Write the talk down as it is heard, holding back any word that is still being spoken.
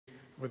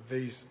with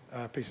these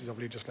pieces of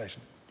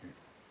legislation.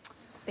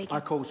 Speaker. I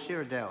call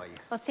Sarah Dowie.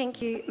 Well, thank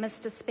you,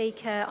 Mr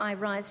Speaker. I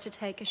rise to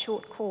take a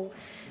short call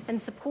in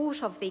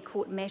support of the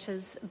Court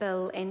Matters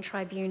Bill and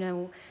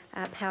Tribunal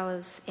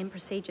Powers and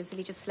Procedures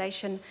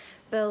Legislation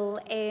Bill,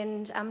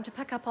 and to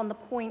pick up on the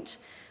point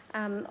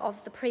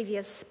of the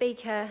previous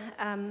speaker,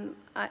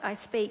 I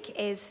speak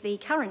as the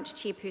current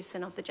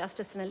chairperson of the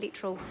Justice and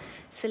Electoral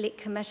Select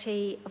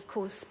Committee. Of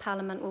course,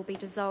 Parliament will be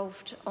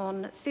dissolved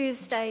on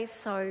Thursday,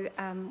 so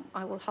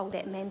I will hold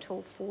that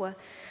mantle for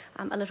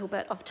a little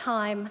bit of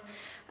time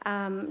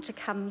to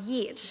come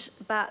yet.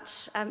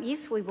 But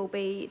yes, we will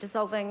be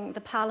dissolving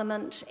the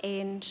Parliament,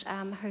 and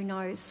who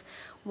knows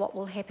what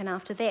will happen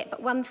after that.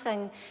 But one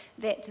thing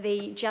that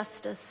the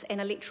Justice and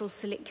Electoral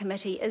Select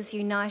Committee is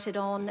united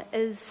on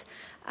is,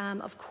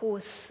 of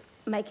course,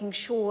 making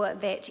sure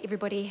that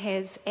everybody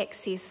has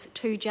access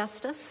to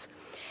justice.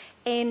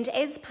 And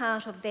as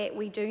part of that,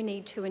 we do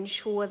need to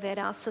ensure that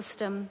our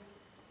system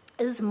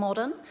is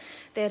modern,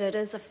 that it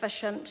is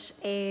efficient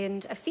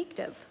and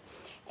effective.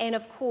 And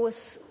of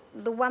course,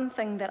 the one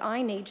thing that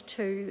I need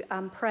to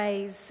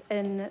praise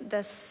in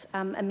this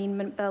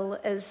amendment bill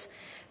is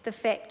the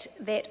fact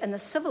that in the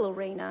civil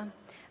arena,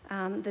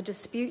 the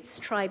disputes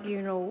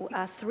tribunal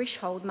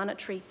threshold,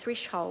 monetary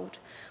threshold,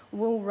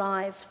 will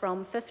rise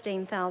from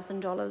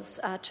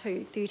 $15,000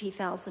 to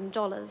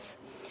 $30,000.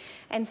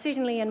 And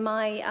certainly in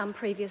my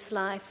previous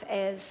life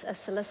as a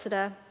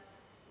solicitor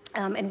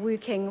and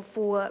working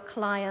for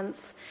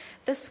clients,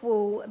 this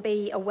will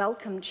be a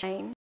welcome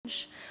change.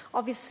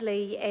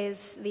 Obviously,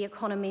 as the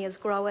economy is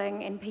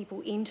growing and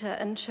people enter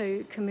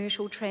into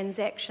commercial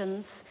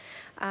transactions,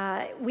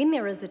 when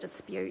there is a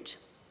dispute,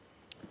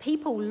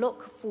 people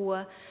look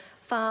for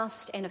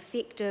fast and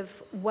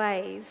effective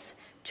ways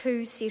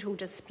to settle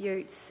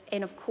disputes.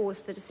 And of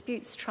course, the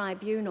Disputes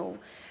Tribunal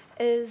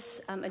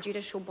is a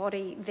judicial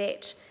body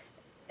that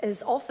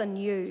is often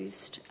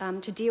used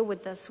to deal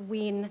with this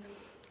when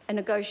a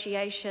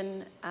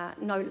negotiation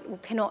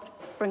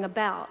cannot bring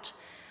about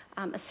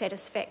a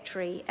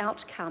satisfactory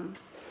outcome.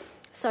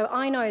 So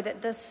I know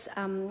that this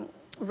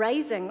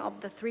raising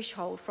of the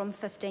threshold from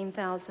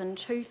 $15,000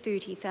 to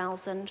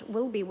 $30,000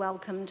 will be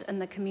welcomed in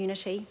the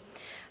community.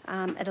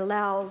 It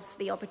allows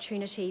the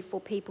opportunity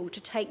for people to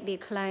take their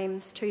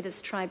claims to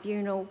this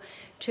tribunal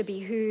to be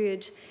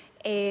heard,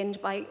 and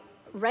by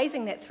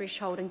raising that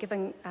threshold and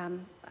giving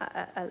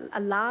a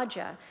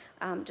larger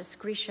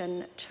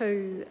discretion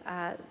to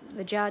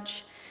the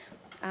judge,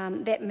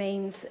 that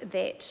means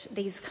that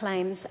these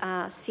claims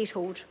are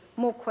settled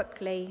more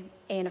quickly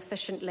and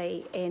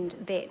efficiently, and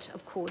that,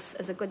 of course,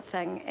 is a good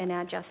thing in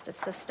our justice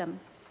system.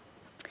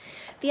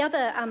 The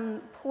other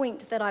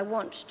point that I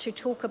want to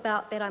talk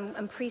about that I'm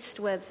impressed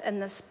with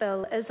in this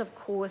bill is, of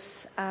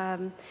course,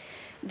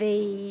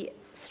 the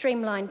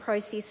streamlined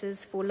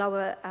processes for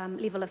lower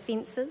level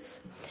offences,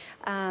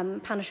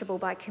 punishable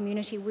by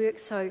community work,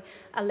 so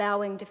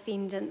allowing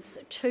defendants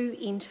to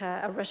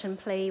enter a written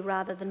plea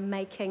rather than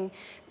making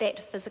that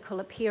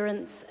physical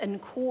appearance in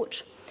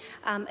court.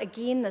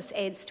 Again, this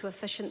adds to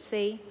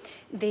efficiency.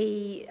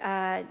 The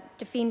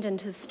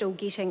defendant is still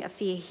getting a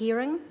fair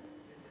hearing.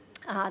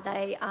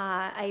 They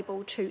are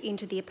able to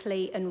enter their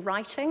plea in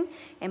writing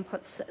and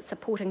put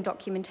supporting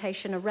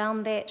documentation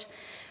around that.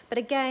 But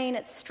again,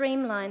 it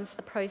streamlines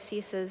the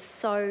processes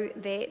so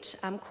that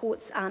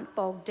courts aren't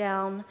bogged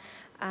down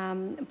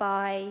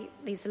by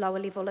these lower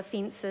level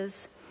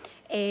offences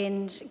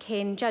and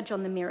can judge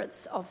on the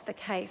merits of the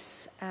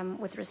case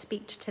with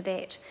respect to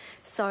that.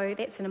 So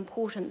that's an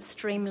important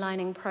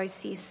streamlining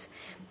process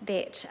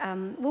that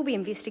will be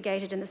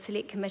investigated in the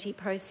Select Committee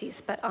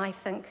process, but I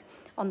think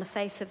on the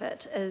face of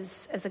it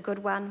is a good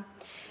one.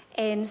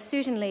 And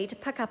certainly to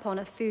pick up on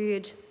a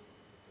third,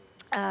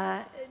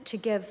 to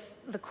give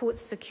the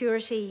court's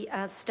security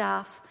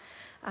staff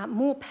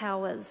more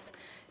powers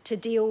to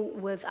deal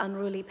with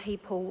unruly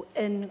people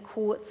in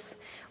courts.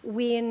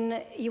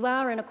 When you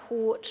are in a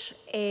court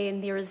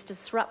and there is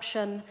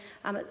disruption,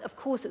 of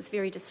course it's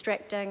very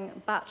distracting,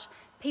 but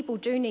people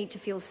do need to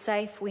feel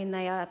safe when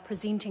they are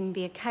presenting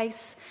their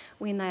case,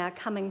 when they are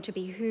coming to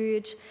be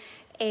heard.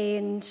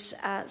 And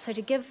so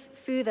to give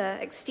further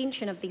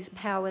extension of these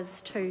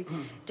powers to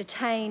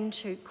detain,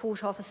 to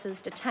court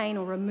officers detain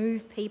or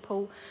remove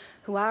people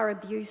who are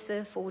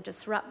abusive or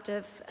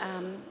disruptive,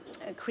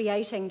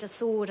 creating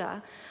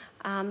disorder,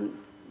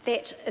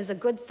 that is a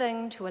good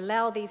thing, to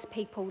allow these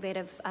people that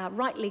have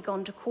rightly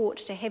gone to court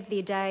to have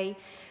their day,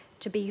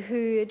 to be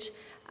heard,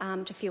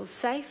 to feel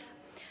safe,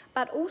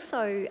 but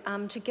also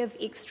to give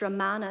extra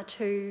mana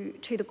to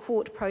the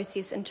court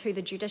process and to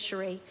the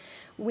judiciary.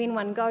 When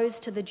one goes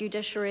to the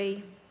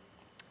judiciary,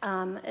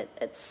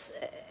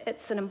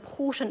 it's an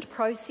important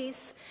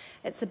process.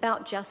 It's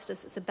about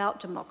justice, it's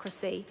about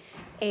democracy,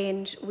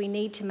 and we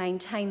need to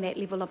maintain that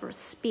level of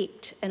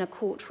respect in a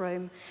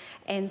courtroom.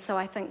 And so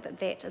I think that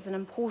that is an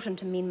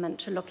important amendment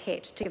to look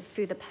at, to give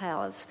further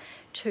powers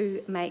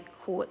to make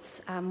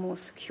courts more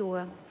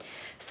secure.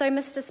 So,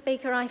 Mr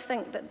Speaker, I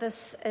think that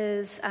this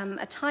is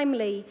a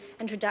timely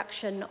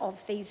introduction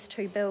of these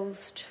two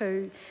bills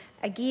to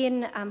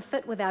again,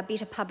 fit with our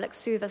better public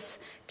service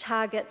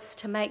targets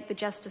to make the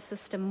justice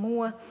system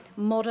more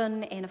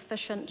modern and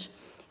efficient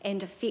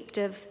and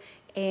effective,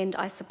 and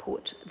I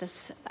support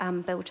this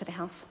bill to the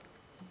House.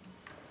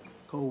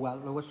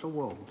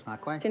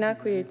 Tēnā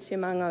koe te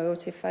manga o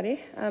te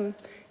whare.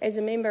 As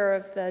a member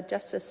of the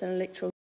Justice and Electoral